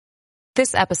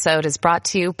This episode is brought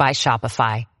to you by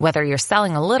Shopify. Whether you're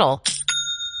selling a little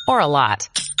or a lot,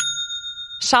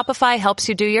 Shopify helps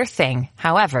you do your thing,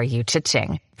 however you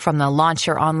cha-ching. From the launch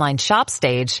your online shop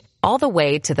stage, all the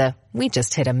way to the we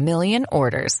just hit 1 million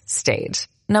orders stage.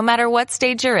 No matter what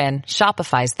stage you're in,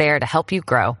 Shopify's there to help you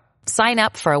grow. Sign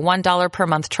up for a $1 per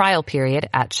month trial period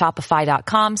at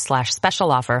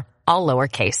shopify.com/special offer, all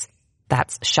lowercase.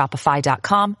 That's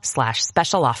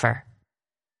shopify.com/special offer.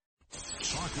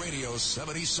 Talk Radio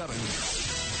 77.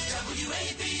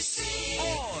 WABC.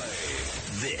 Boy.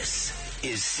 This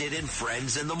is Sid and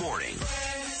Friends in the Morning.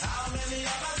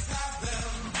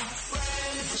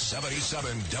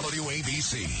 77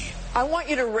 WABC. I want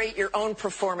you to rate your own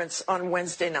performance on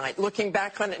Wednesday night. Looking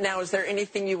back on it now, is there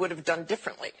anything you would have done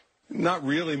differently? Not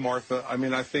really, Martha. I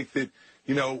mean, I think that,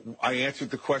 I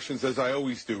answered the questions as I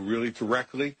always do, really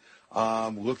directly,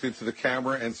 looked into the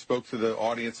camera and spoke to the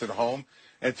audience at home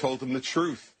and told them the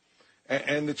truth.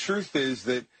 And the truth is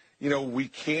that, we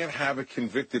can't have a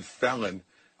convicted felon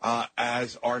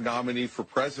as our nominee for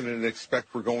president and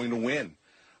expect we're going to win.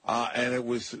 And it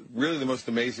was really the most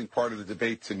amazing part of the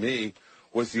debate to me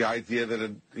was the idea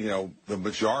that, the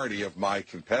majority of my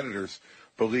competitors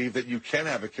believe that you can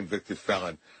have a convicted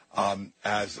felon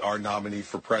as our nominee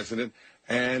for president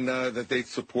and that they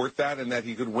support that and that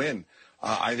he could win.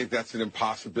 I think that's an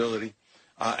impossibility.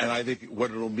 And I think what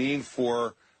it'll mean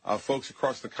for folks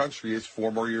across the country is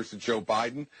 4 more years of Joe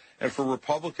Biden. And for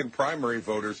Republican primary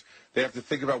voters, they have to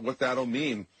think about what that'll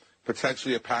mean.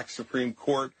 Potentially a packed Supreme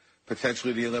Court,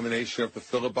 potentially the elimination of the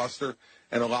filibuster,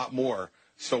 and a lot more.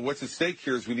 So what's at stake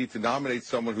here is we need to nominate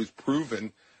someone who's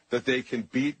proven that they can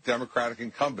beat Democratic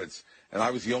incumbents. And I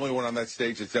was the only one on that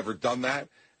stage that's ever done that,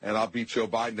 and I'll beat Joe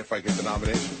Biden if I get the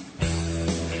nomination.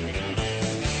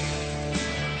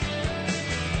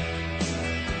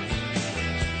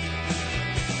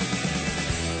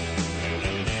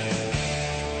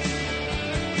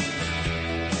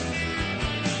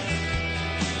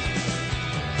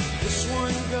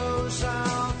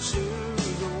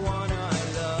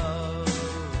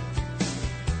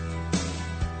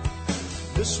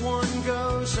 This one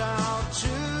goes out to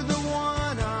the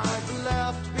one I've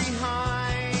left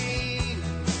behind.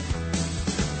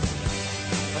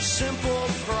 A simple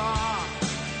prop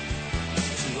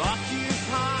to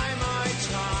occupy my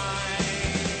time.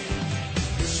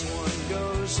 This one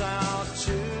goes out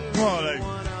to the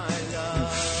one I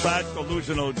love. Fat,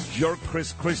 delusional jerk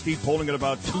Chris Christie polling at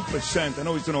about 2%. I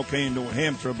know he's doing okay in New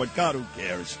Hampshire, but God, who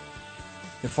cares?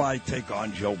 If I take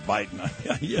on Joe Biden,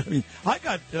 I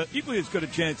got equally as good a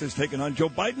chance as taking on Joe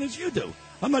Biden as you do.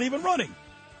 I'm not even running.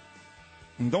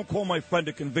 And don't call my friend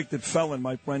a convicted felon,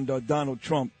 my friend Donald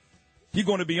Trump. He's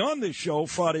going to be on this show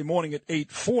Friday morning at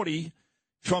 8:40.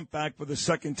 Trump back for the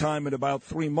second time in about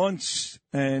 3 months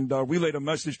and relayed a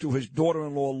message to his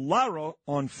daughter-in-law, Lara,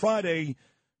 on Friday.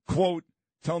 Quote,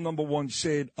 tell number one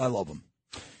Sid, I love him.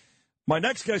 My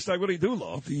next guest I really do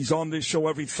love. He's on this show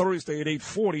every Thursday at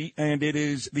 8:40, and it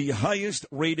is the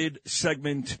highest-rated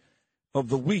segment of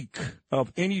the week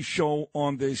of any show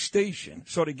on this station.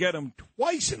 So to get him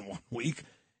twice in 1 week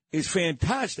is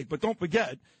fantastic. But don't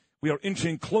forget, we are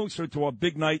inching closer to our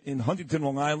big night in Huntington,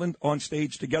 Long Island, on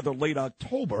stage together late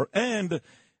October. And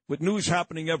with news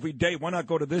happening every day, why not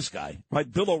go to this guy?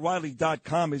 Right?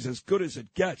 BillO'Reilly.com is as good as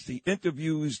it gets. The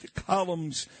interviews, the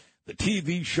columns, the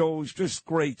TV shows, just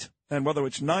great. And whether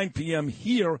it's 9 p.m.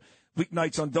 here,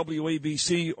 weeknights on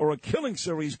WABC, or a Killing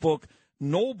Series book,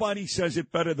 nobody says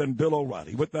it better than Bill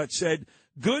O'Reilly. With that said,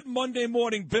 good Monday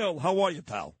morning, Bill. How are you,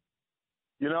 pal?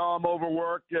 I'm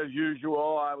overworked as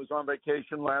usual. I was on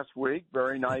vacation last week.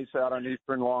 Very nice out on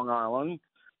Eastern Long Island.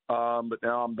 But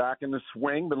now I'm back in the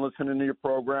swing. Been listening to your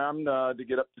program to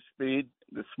get up to speed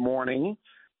this morning.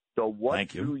 So what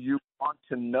do you want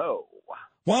to know?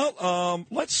 Well,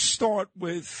 let's start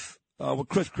with what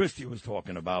Chris Christie was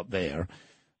talking about there,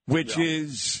 which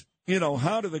is,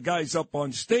 how do the guys up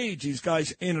on stage, these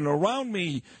guys in and around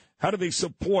me, how do they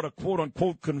support a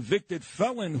quote-unquote convicted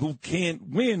felon who can't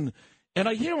win? And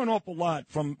I hear an awful lot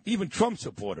from even Trump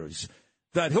supporters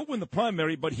that he'll win the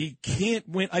primary, but he can't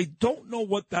win. I don't know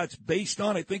what that's based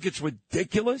on. I think it's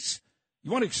ridiculous. You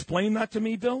want to explain that to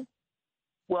me, Bill?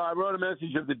 Well, I wrote a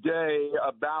message of the day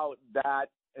about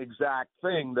that exact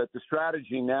thing, that the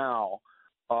strategy now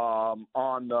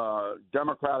on the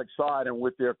Democratic side and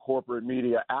with their corporate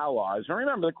media allies, and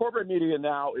remember, the corporate media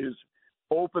now is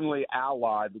openly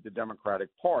allied with the Democratic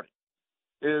Party,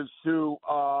 is to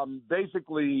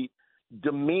basically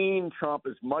demean Trump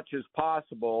as much as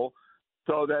possible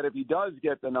so that if he does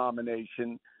get the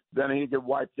nomination, then he get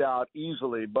wiped out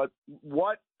easily. But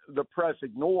what the press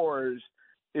ignores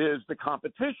is the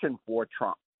competition for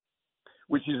Trump.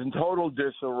 which is in total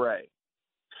disarray,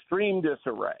 extreme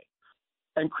disarray.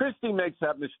 And Christie makes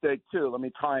that mistake, too. Let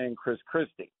me tie in Chris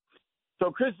Christie.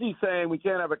 So Christie's saying we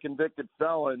can't have a convicted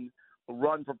felon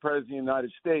run for president of the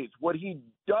United States. What he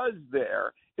does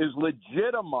there is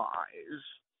legitimize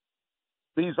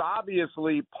these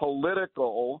obviously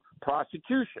political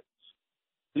prosecutions.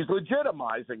 He's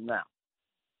legitimizing them.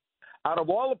 Out of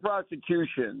all the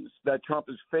prosecutions that Trump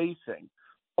is facing,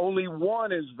 only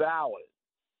one is valid,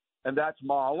 and that's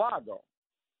Mar-a-Lago.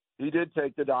 He did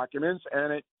take the documents,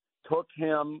 and it took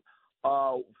him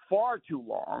far too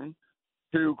long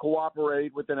to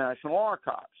cooperate with the National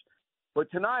Archives. But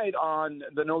tonight on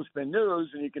the No Spin News,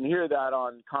 and you can hear that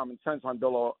on Common Sense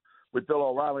with Bill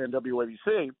O'Reilly on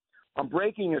WABC, I'm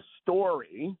breaking a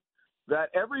story that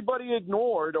everybody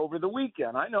ignored over the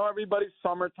weekend. I know everybody's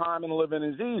summertime and living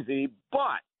is easy,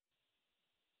 but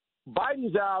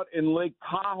Biden's out in Lake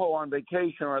Tahoe on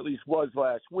vacation, or at least was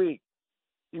last week.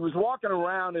 He was walking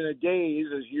around in a daze,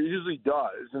 as he usually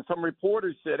does, and some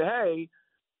reporters said, hey,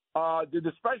 did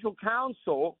the special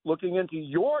counsel looking into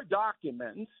your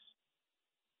documents,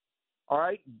 all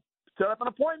right, set up an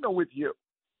appointment with you?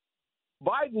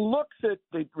 Biden looks at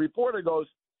the reporter, goes,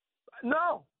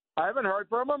 no, I haven't heard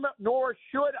from him, nor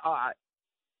should I.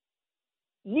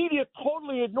 Media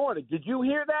totally ignored it. Did you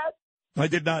hear that? I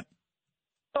did not.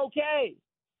 Okay.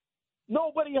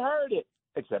 Nobody heard it,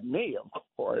 except me, of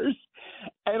course.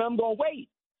 And I'm going, wait,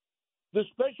 the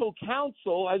special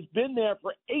counsel has been there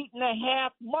for 8.5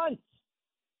 months,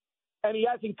 and he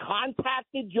hasn't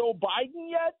contacted Joe Biden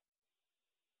yet?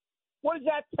 What does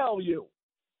that tell you?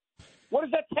 What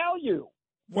does that tell you?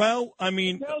 Well, I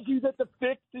mean, it tells you that the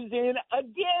fix is in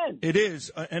again. It is.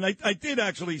 And I did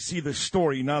actually see the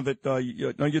story now that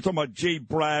you're talking about Jay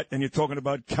Bratt and you're talking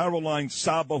about Caroline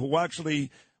Saba, who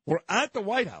actually were at the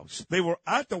White House. They were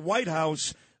at the White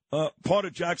House, part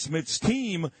of Jack Smith's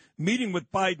team, meeting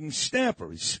with Biden's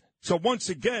staffers. So once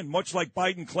again, much like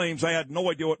Biden claims I had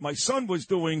no idea what my son was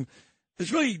doing,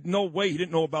 there's really no way he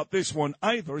didn't know about this one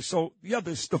either. So, yeah,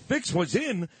 the fix was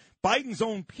in. Biden's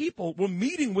own people were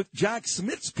meeting with Jack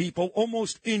Smith's people,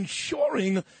 almost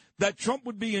ensuring that Trump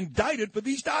would be indicted for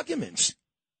these documents.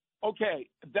 Okay,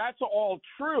 that's all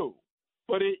true,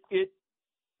 but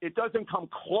it doesn't come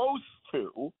close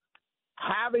to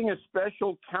having a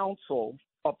special counsel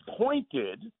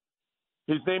appointed.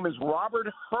 His name is Robert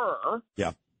Hur.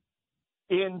 Yeah.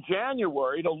 In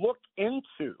January to look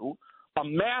into a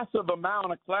massive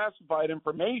amount of classified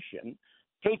information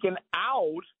taken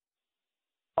out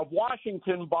of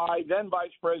Washington by then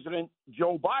Vice President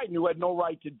Joe Biden, who had no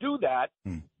right to do that.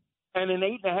 And in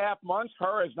 8.5 months,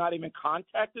 Hur has not even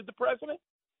contacted the president?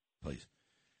 Please.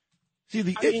 See,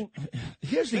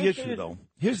 here's the issue, though.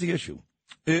 Here's the issue.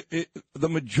 The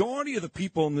majority of the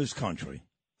people in this country,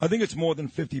 I think it's more than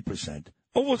 50%.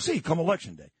 Oh, we'll see come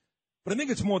Election Day. But I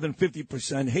think it's more than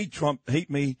 50% hate Trump, hate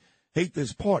me, hate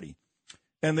this party.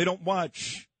 And they don't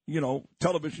watch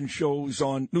television shows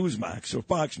on Newsmax or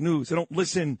Fox News. They don't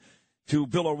listen to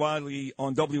Bill O'Reilly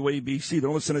on WABC. They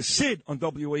don't listen to Sid on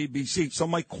WABC. So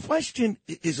my question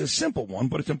is a simple one,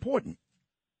 but it's important.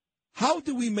 How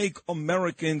do we make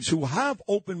Americans who have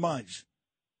open minds,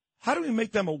 how do we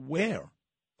make them aware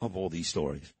of all these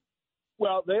stories?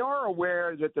 Well, they are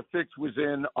aware that the fix was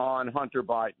in on Hunter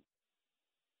Biden.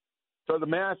 So the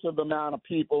massive amount of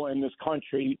people in this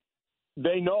country,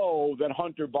 they know that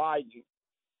Hunter Biden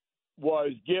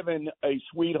was given a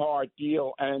sweetheart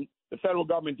deal, and the federal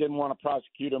government didn't want to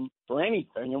prosecute him for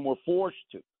anything and were forced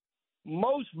to.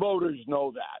 Most voters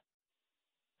know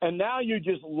that. And now you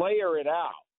just layer it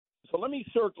out. So let me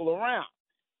circle around.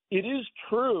 It is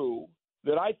true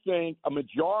that I think a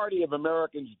majority of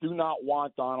Americans do not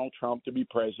want Donald Trump to be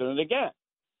president again.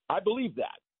 I believe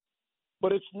that.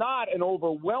 But it's not an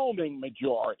overwhelming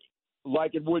majority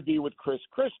like it would be with Chris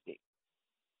Christie.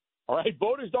 All right?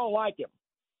 Voters don't like him.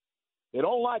 They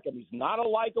don't like him. He's not a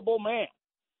likable man.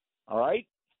 All right?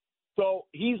 So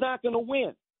he's not going to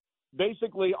win.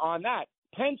 Basically on that,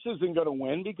 Pence isn't going to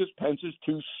win because Pence is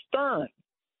too stern.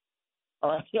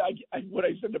 All right? What I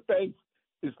said to Pence,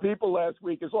 his people last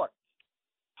week is, look,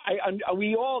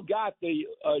 we all got the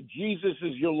Jesus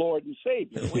is your Lord and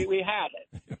Savior. We had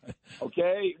it.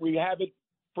 Okay? We have it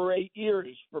for 8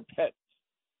 years for Pence.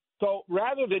 So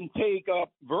rather than take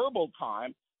up verbal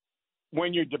time,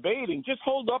 when you're debating, just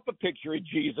hold up a picture of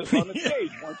Jesus on the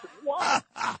stage once in a while.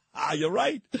 You're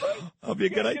right. That'll be a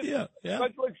good idea. Yeah.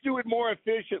 Let's do it more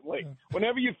efficiently.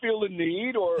 Whenever you feel the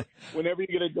need or whenever you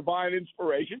get a divine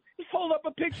inspiration, just hold up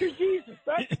a picture of Jesus.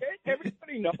 That's it.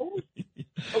 Everybody knows.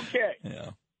 Okay. Yeah.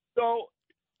 So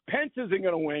Pence isn't going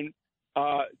to win.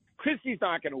 Christie's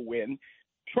not going to win.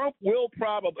 Trump will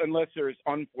probably, unless there's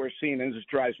unforeseen, and this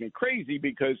drives me crazy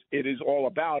because it is all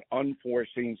about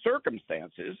unforeseen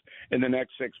circumstances in the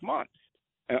next 6 months.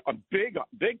 A big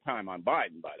time on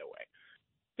Biden, by the way.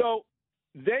 So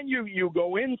then you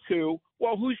go into,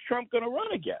 well, who's Trump going to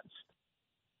run against?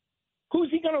 Who's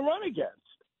he going to run against?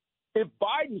 If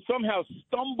Biden somehow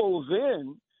stumbles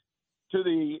in to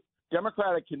the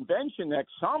Democratic convention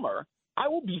next summer,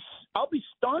 I'll be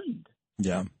stunned.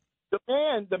 Yeah.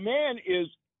 The man is,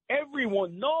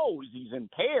 everyone knows he's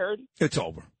impaired. It's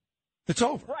over. It's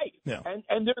over. Right. Yeah.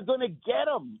 And they're going to get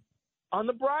him on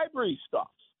the bribery stuff.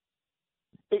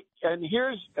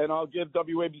 And I'll give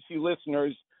WABC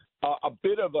listeners a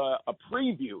bit of a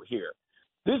preview here.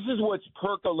 This is what's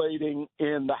percolating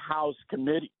in the House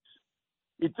committees.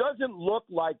 It doesn't look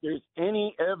like there's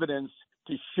any evidence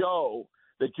to show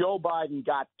that Joe Biden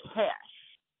got cash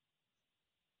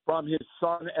from his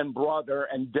son and brother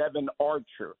and Devin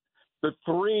Archer, the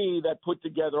three that put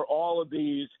together all of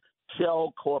these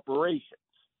shell corporations.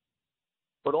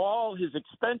 But all his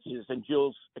expenses and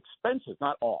Jill's expenses,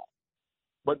 not all,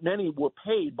 but many were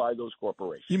paid by those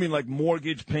corporations. You mean like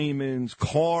mortgage payments,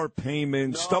 car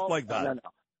payments, stuff like that?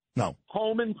 No.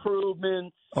 Home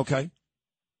improvements. Okay.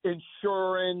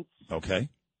 Insurance. Okay.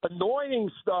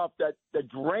 Annoying stuff that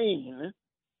drain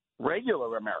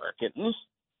regular Americans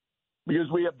because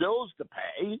we have bills to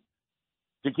pay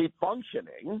to keep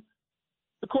functioning.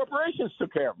 The corporations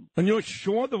took care of them. And you're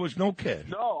sure there was no cash?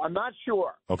 No, I'm not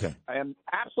sure. Okay. I am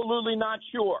absolutely not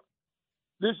sure.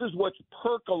 This is what's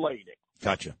percolating.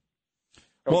 Gotcha.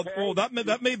 Okay? Well,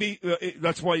 that may be.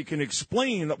 That's why you can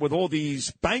explain that with all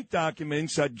these bank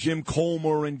documents that Jim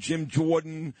Comer and Jim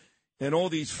Jordan and all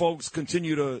these folks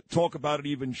continue to talk about it,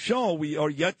 even show we are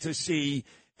yet to see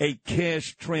a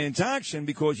cash transaction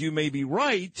because you may be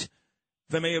right.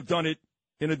 They may have done it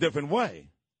in a different way.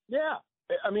 Yeah.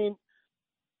 I mean,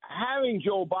 having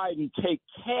Joe Biden take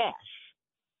cash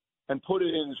and put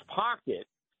it in his pocket,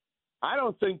 I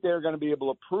don't think they're going to be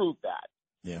able to prove that.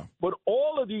 Yeah. But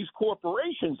all of these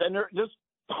corporations, and there are just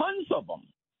tons of them,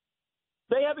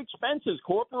 they have expenses.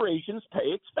 Corporations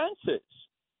pay expenses.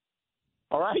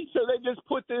 All right? So they just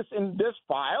put this in this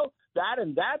file, that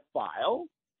in that file,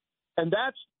 and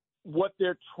that's what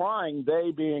they're trying,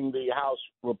 they being the House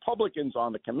Republicans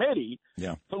on the committee,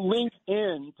 to link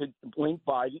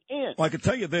Biden in. Well, I can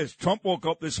tell you this. Trump woke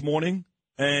up this morning,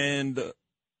 and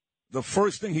the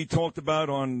first thing he talked about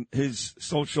on his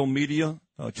social media,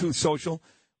 Truth Social,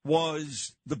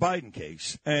 was the Biden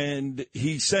case. And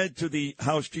he said to the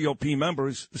House GOP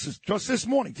members, this is just this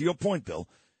morning, to your point, Bill,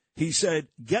 he said,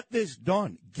 get this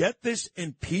done. Get this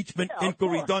impeachment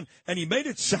inquiry done. And he made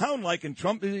it sound like, and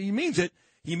Trump, he means it,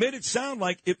 he made it sound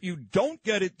like if you don't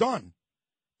get it done,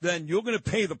 then you're going to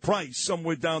pay the price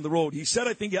somewhere down the road. He said,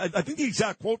 I think the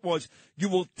exact quote was, you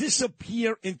will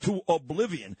disappear into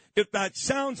oblivion. If that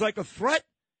sounds like a threat,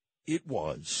 it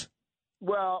was.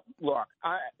 Well, look,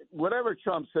 whatever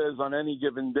Trump says on any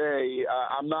given day,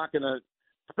 I'm not going to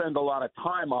spend a lot of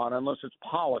time on unless it's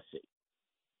policy.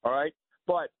 All right?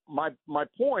 But my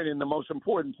point, and the most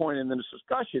important point in this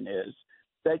discussion, is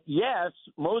that, yes,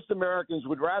 most Americans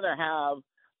would rather have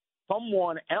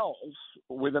someone else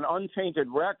with an untainted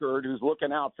record who's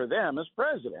looking out for them as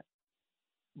president.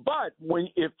 But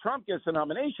if Trump gets a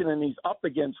nomination and he's up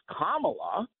against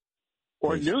Kamala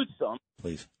or Newsom,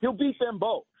 he'll beat them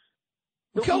both.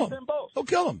 He'll kill beat him. Them both. He'll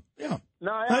kill him. Yeah.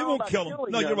 No, he won't kill him.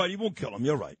 No, you're right. He won't kill him.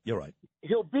 You're right. You're right.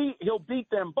 He'll beat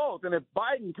them both. And if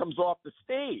Biden comes off the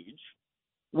stage,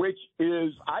 which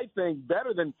is, I think,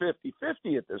 better than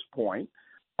 50-50 at this point,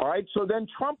 all right, so then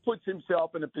Trump puts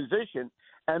himself in a position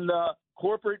and the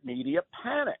corporate media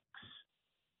panics.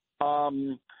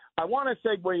 I want to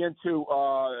segue into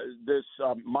this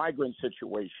migrant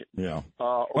situation. Yeah.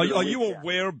 Are you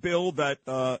aware, Bill, that,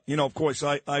 of course,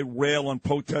 I rail on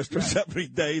protesters every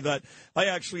day that I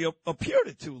actually appeared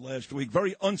at two last week,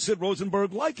 very un-Sid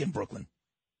Rosenberg-like in Brooklyn.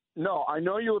 No, I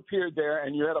know you appeared there,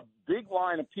 and you had a big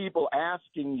line of people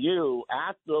asking you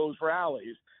at those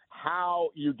rallies how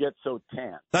you get so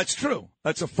tan. That's true.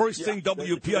 That's the first thing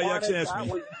WPIX asked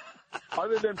me.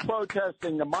 Other than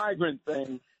protesting the migrant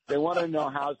thing, they want to know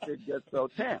how Sid gets so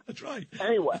tan. That's right.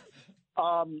 Anyway,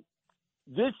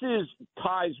 this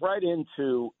ties right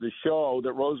into the show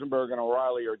that Rosenberg and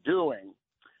O'Reilly are doing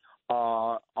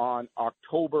on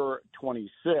October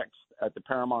 26th at the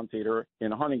Paramount Theater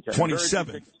in Huntington.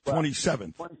 27th.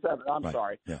 I'm right.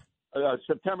 Sorry. Yeah.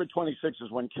 September 26th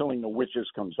is when Killing the Witches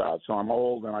comes out, so I'm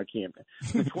old and I can't.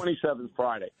 The 27th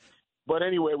Friday. But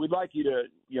anyway, we'd like you to,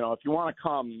 if you want to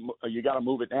come, you got to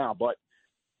move it now. But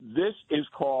this is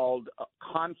called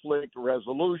conflict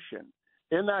resolution.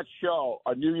 in that show,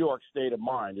 A New York State of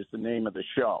Mind is the name of the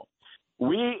show.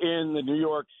 We in the New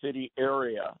York City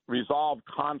area resolve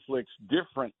conflicts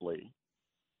differently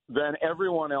than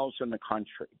everyone else in the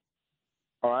country.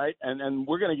 All right? And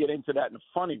we're going to get into that in a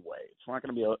funny way. It's not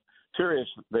going to be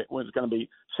it's going to be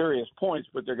serious points,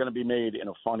 but they're going to be made in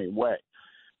a funny way.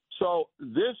 So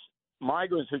this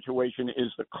migrant situation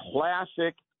is the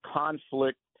classic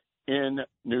conflict in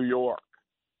New York.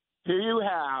 Here you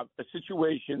have a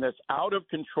situation that's out of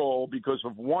control because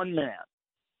of one man.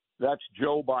 That's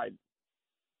Joe Biden.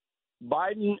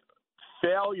 Biden's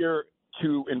failure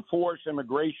to enforce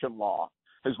immigration law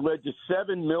has led to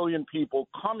 7 million people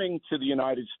coming to the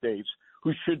United States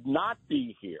who should not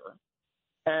be here,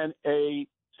 and a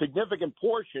significant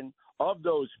portion of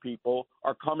those people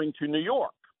are coming to New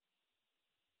York.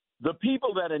 The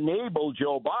people that enable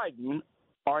Joe Biden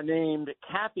are named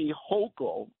Kathy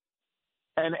Hochul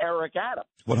and Eric Adams.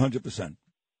 100%.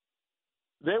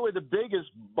 They were the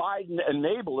biggest Biden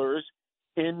enablers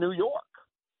in New York.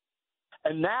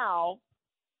 And now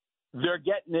they're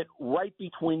getting it right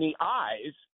between the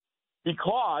eyes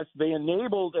because they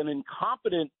enabled an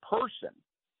incompetent person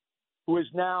who has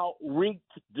now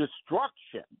wreaked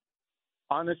destruction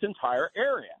on this entire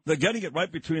area. They're getting it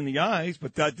right between the eyes,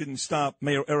 but that didn't stop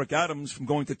Mayor Eric Adams from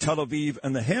going to Tel Aviv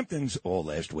and the Hamptons all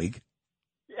last week.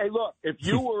 Hey, look, if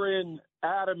you were in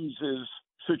Adams's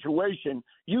situation,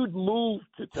 you'd move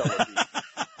to Tel Aviv.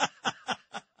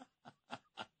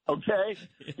 Okay?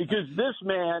 Because this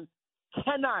man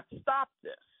cannot stop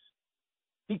this.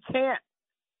 He can't.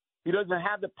 He doesn't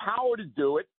have the power to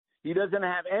do it. He doesn't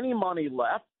have any money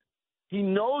left. He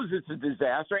knows it's a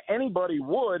disaster. Anybody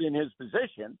would in his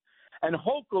position. And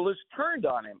Hochul has turned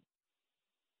on him.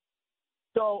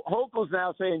 So Hochul's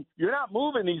now saying, you're not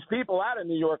moving these people out of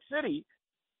New York City.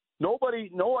 No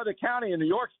other county in New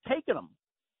York's taking them.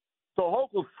 So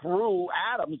Hochul threw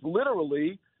Adams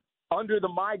literally under the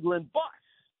migrant bus.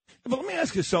 But let me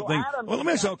ask you something.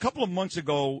 A couple of months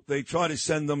ago, they tried to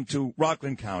send them to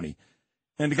Rockland County.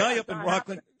 And the guy up in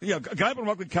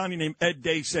Rockland County named Ed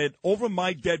Day said, over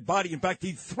my dead body. In fact,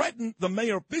 he threatened the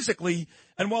mayor physically.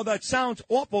 And while that sounds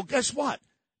awful, guess what?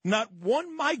 Not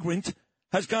one migrant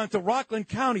has gone to Rockland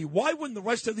County. Why wouldn't the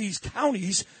rest of these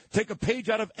counties take a page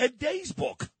out of Ed Day's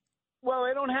book? Well,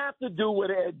 they don't have to do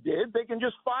what Ed did. They can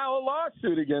just file a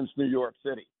lawsuit against New York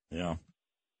City. Yeah.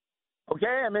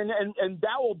 Okay? I mean, and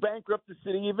that will bankrupt the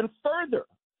city even further.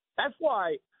 That's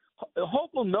why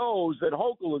Hochul knows that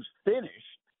Hochul is finished.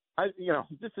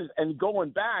 And going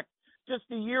back just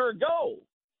a year ago,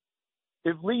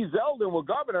 if Lee Zeldin were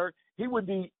governor, he would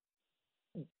be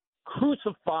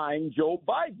crucifying Joe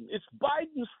Biden. It's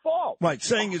Biden's fault. Right,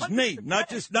 saying his name, not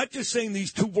just saying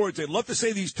these two words. They love to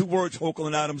say these two words, Hochul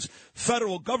and Adams,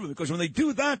 federal government, because when they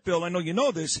do that, Bill, I know you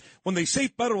know this, when they say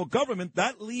federal government,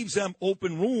 that leaves them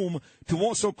open room to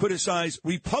also criticize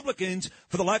Republicans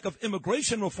for the lack of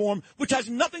immigration reform, which has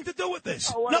nothing to do with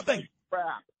this. Oh, nothing.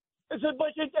 Crap. It's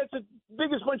the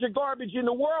biggest bunch of garbage in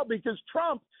the world because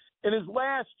Trump, in his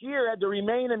last year, had the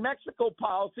Remain in Mexico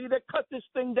policy that cut this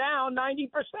thing down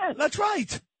 90%. That's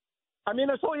right. I mean,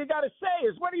 that's all you got to say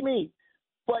is, what do you mean?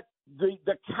 But the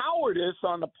cowardice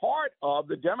on the part of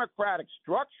the Democratic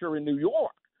structure in New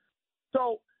York.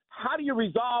 So how do you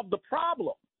resolve the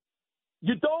problem?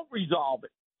 You don't resolve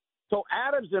it. So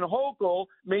Adams and Hochul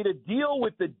made a deal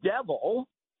with the devil,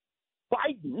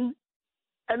 Biden,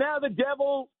 and now the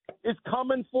devil is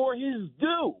coming for his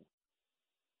due.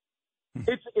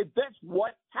 That's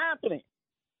what's happening.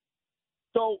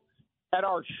 So at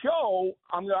our show,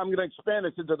 I'm going to expand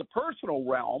this into the personal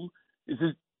realm. Is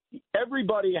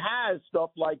everybody has stuff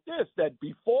like this that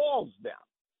befalls them.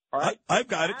 All right, I've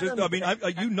got it. I mean,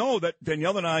 you know that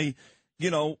Danielle and I,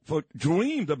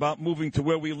 dreamed about moving to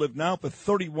where we live now for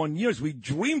 31 years. We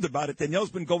dreamed about it.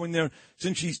 Danielle's been going there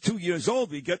since she's 2 years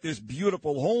old. We get this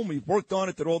beautiful home. We've worked on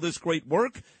it, did all this great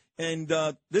work. And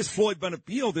this Floyd Bennett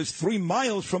Field is 3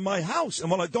 miles from my house. And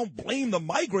while I don't blame the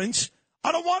migrants,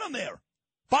 I don't want them there.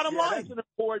 Bottom line.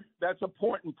 That's an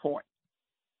important point.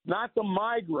 Not the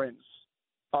migrants,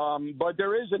 but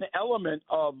there is an element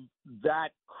of that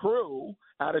crew.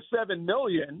 Out of 7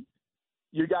 million,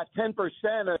 you got 10%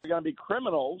 are going to be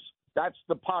criminals. That's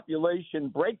the population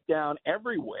breakdown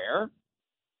everywhere.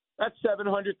 That's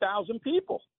 700,000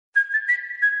 people.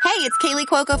 Hey, it's Kaylee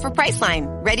Cuoco for Priceline.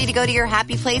 Ready to go to your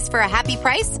happy place for a happy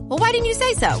price? Well, why didn't you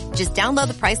say so? Just download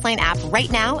the Priceline app right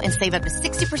now and save up to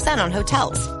 60% on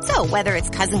hotels. So whether it's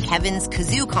Cousin Kevin's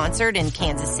Kazoo Concert in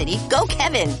Kansas City, go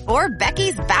Kevin, or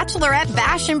Becky's Bachelorette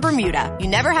Bash in Bermuda, you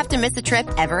never have to miss a trip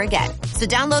ever again. So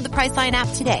download the Priceline app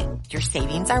today. Your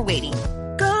savings are waiting.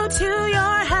 Go to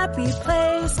your happy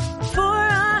place for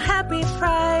a happy happy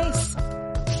price.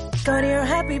 Go to your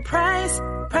happy price,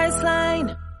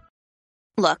 Priceline.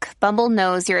 Look, Bumble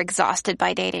knows you're exhausted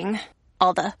by dating.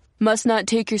 All the must not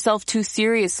take yourself too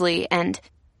seriously and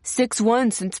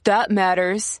 6'1" since that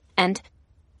matters. And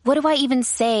what do I even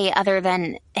say other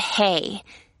than hey?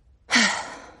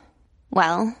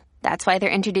 Well, that's why they're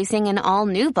introducing an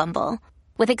all-new Bumble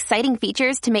with exciting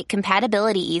features to make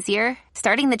compatibility easier,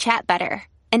 starting the chat better,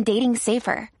 and dating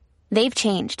safer. They've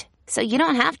changed, so you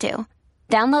don't have to.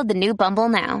 Download the new Bumble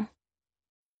now.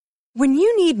 When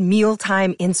you need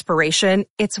mealtime inspiration,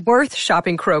 it's worth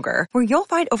shopping Kroger, where you'll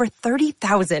find over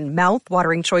 30,000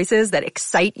 mouth-watering choices that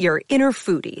excite your inner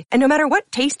foodie. And no matter what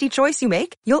tasty choice you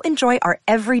make, you'll enjoy our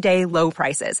everyday low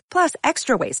prices, plus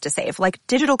extra ways to save, like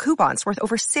digital coupons worth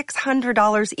over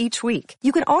 $600 each week.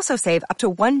 You can also save up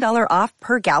to $1 off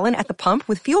per gallon at the pump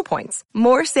with fuel points.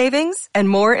 More savings and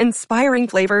more inspiring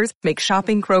flavors make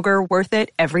shopping Kroger worth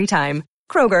it every time.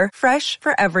 Kroger, fresh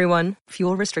for everyone.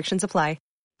 Fuel restrictions apply.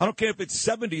 I don't care if it's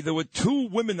 70. There were 2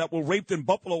 women that were raped in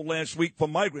Buffalo last week for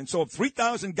migrants. So if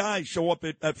 3,000 guys show up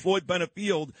at Floyd Bennett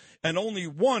Field and only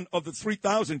one of the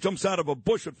 3,000 jumps out of a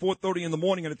bush at 4:30 in the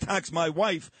morning and attacks my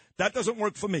wife, that doesn't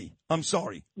work for me. I'm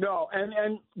sorry. No,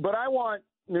 but I want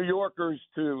New Yorkers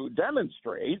to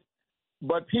demonstrate,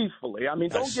 but peacefully. I mean,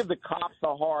 don't give the cops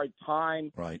a hard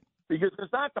time. Right. Because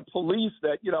it's not the police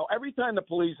that, every time the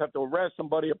police have to arrest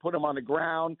somebody or put them on the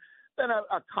ground, then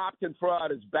a cop can throw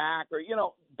out his back or,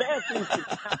 bad things can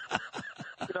happen.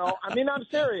 I mean, I'm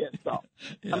serious, though.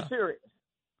 Yeah. I'm serious.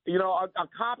 A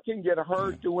cop can get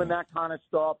hurt doing that kind of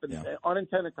stuff and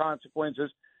unintended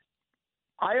consequences.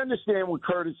 I understand what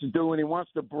Curtis is doing. He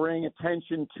wants to bring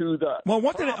attention to the. Well,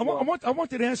 I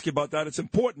wanted to ask you about that. It's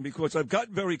important because I've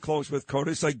gotten very close with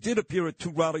Curtis. I did appear at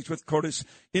 2 rallies with Curtis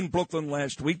in Brooklyn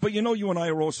last week, but you and I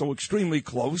are also extremely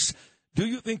close. Do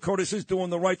you think Curtis is doing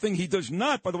the right thing? He does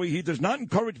not, by the way, he does not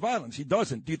encourage violence. He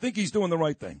doesn't. Do you think he's doing the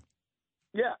right thing?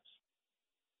 Yes.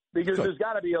 Because there's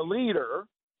got to be a leader.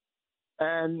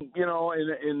 And,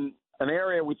 in an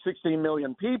area with 16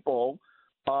 million people,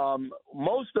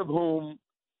 most of whom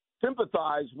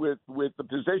sympathize with the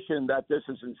position that this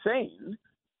is insane,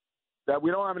 that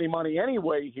we don't have any money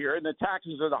anyway here, and the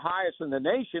taxes are the highest in the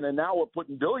nation, and now we're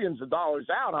putting billions of dollars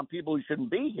out on people who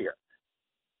shouldn't be here.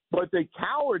 But the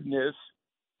cowardness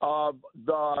of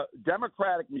the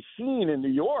Democratic machine in New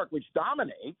York, which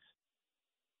dominates,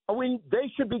 I mean,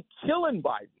 they should be killing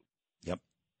Biden. Yep.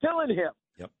 Killing him.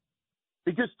 Yep.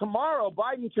 Because tomorrow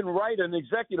Biden can write an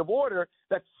executive order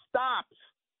that stops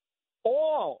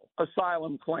all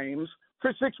asylum claims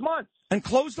for 6 months. And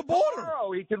close the border.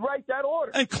 Tomorrow he can write that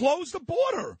order. And close the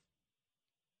border.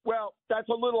 Well, that's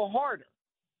a little harder.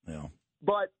 Yeah.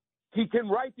 But he can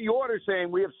write the order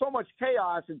saying we have so much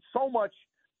chaos and so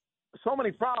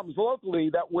many problems locally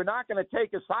that we're not going to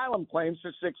take asylum claims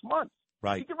for 6 months.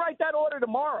 Right. He can write that order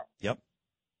tomorrow. Yep.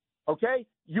 Okay?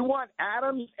 You want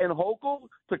Adams and Hochul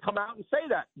to come out and say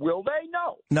that. Will they?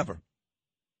 No. Never.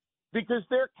 Because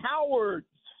they're cowards.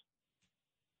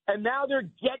 And now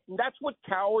that's what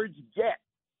cowards get.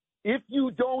 If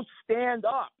you don't stand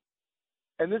up,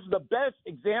 and this is the best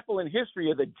example in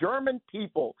history of the German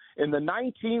people in the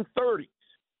 1930s,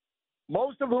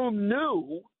 most of whom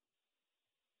knew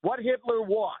what Hitler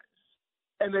was,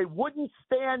 and they wouldn't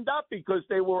stand up because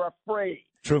they were afraid.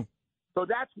 True. So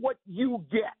that's what you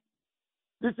get.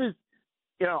 This is,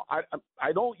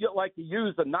 I don't like to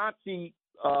use the Nazi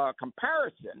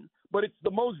comparison, but it's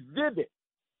the most vivid.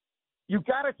 You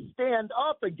got to stand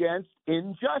up against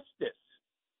injustice.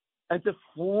 And to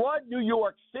flood New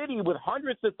York City with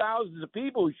hundreds of thousands of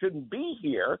people who shouldn't be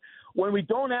here when we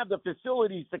don't have the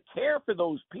facilities to care for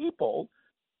those people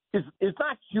is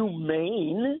not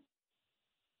humane.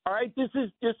 All right, this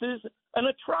is an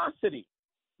atrocity.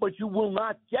 But you will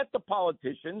not get the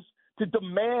politicians to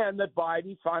demand that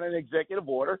Biden sign an executive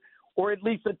order or at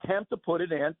least attempt to put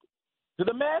an end to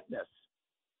the madness.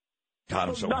 God,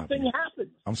 I'm so nothing happy.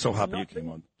 happens. I'm so happy you came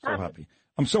on. So happy.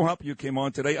 I'm so happy you came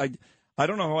on today. I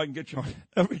don't know how I can get you on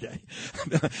every day.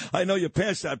 I know you're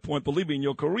past that point, believe me, in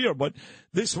your career, but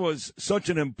this was such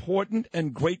an important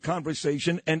and great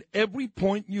conversation, and every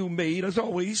point you made, as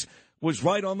always, was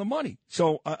right on the money.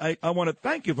 So I want to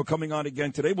thank you for coming on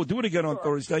again today. We'll do it again on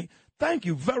Thursday. Thank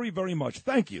you very, very much.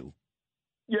 Thank you.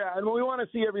 Yeah, and we want to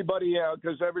see everybody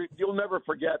because you'll never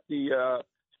forget the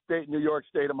New York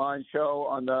State of Mind show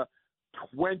on the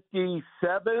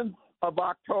 27th of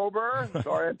October.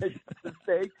 Sorry, I made a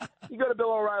mistake. You go to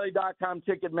BillO'Reilly.com,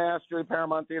 Ticketmaster,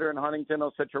 Paramount Theater in Huntington.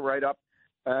 They'll set you right up.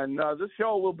 And this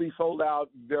show will be sold out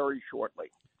very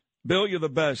shortly. Bill, you're the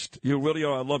best. You really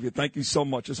are. I love you. Thank you so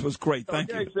much. This was great.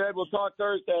 Thank you. Okay, Sid. We'll talk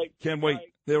Thursday. Can't wait. Bye.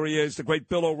 There he is, the great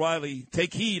Bill O'Reilly.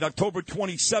 Take heed, October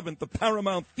 27th, the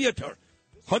Paramount Theater,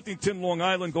 Huntington, Long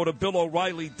Island. Go to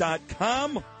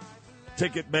BillO'Reilly.com,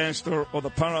 Ticketmaster, or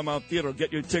the Paramount Theater.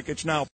 Get your tickets now.